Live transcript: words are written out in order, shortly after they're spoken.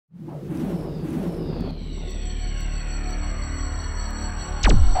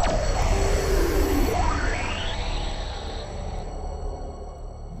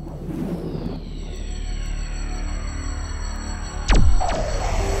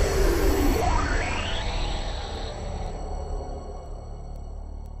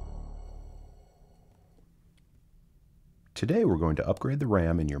Today we're going to upgrade the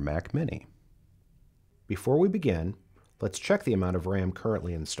RAM in your Mac Mini. Before we begin, let's check the amount of RAM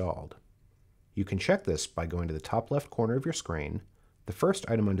currently installed. You can check this by going to the top left corner of your screen. The first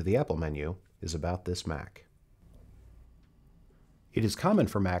item under the Apple menu is About this Mac. It is common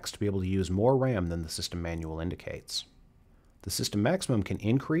for Macs to be able to use more RAM than the system manual indicates. The system maximum can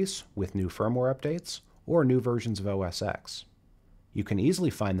increase with new firmware updates or new versions of OS X. You can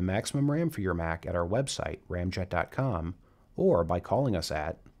easily find the maximum RAM for your Mac at our website, ramjet.com, or by calling us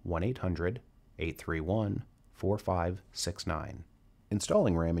at 1-800-831-4569.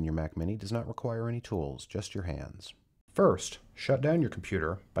 Installing RAM in your Mac Mini does not require any tools, just your hands. First, shut down your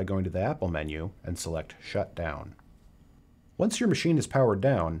computer by going to the Apple menu and select Shut Down. Once your machine is powered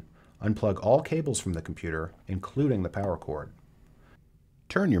down, unplug all cables from the computer, including the power cord.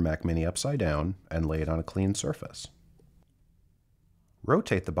 Turn your Mac Mini upside down and lay it on a clean surface.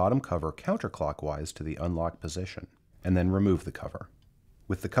 Rotate the bottom cover counterclockwise to the unlock position, and then remove the cover.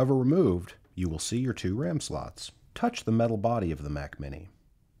 With the cover removed, you will see your two RAM slots. Touch the metal body of the Mac Mini.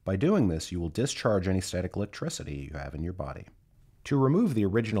 By doing this, you will discharge any static electricity you have in your body. To remove the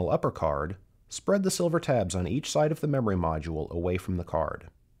original upper card, spread the silver tabs on each side of the memory module away from the card.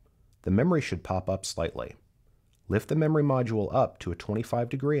 The memory should pop up slightly. Lift the memory module up to a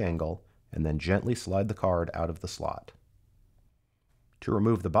 25-degree angle, and then gently slide the card out of the slot. To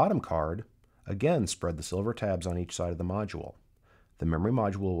remove the bottom card, again spread the silver tabs on each side of the module. The memory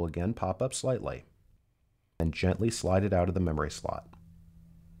module will again pop up slightly, and gently slide it out of the memory slot.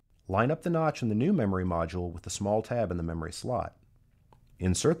 Line up the notch in the new memory module with the small tab in the memory slot.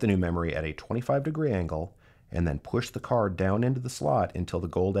 Insert the new memory at a 25-degree angle, and then push the card down into the slot until the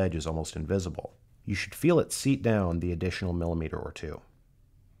gold edge is almost invisible. You should feel it seat down the additional millimeter or two.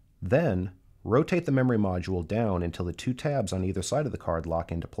 Then, rotate the memory module down until the two tabs on either side of the card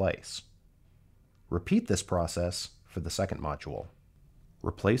lock into place. Repeat this process for the second module.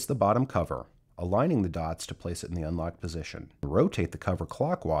 Replace the bottom cover, aligning the dots to place it in the unlocked position. Rotate the cover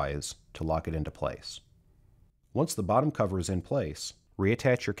clockwise to lock it into place. Once the bottom cover is in place,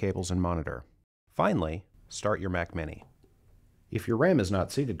 reattach your cables and monitor. Finally, start your Mac Mini. If your RAM is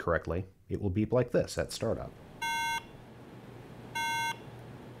not seated correctly, it will beep like this at startup.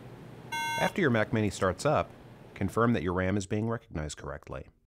 After your Mac Mini starts up, confirm that your RAM is being recognized correctly.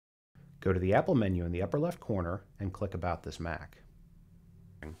 Go to the Apple menu in the upper left corner and click About this Mac.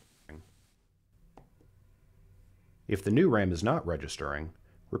 If the new RAM is not registering,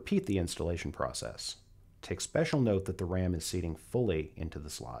 repeat the installation process. Take special note that the RAM is seating fully into the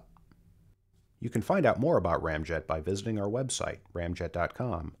slot. You can find out more about Ramjet by visiting our website,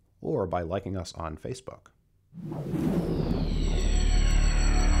 ramjet.com, or by liking us on Facebook.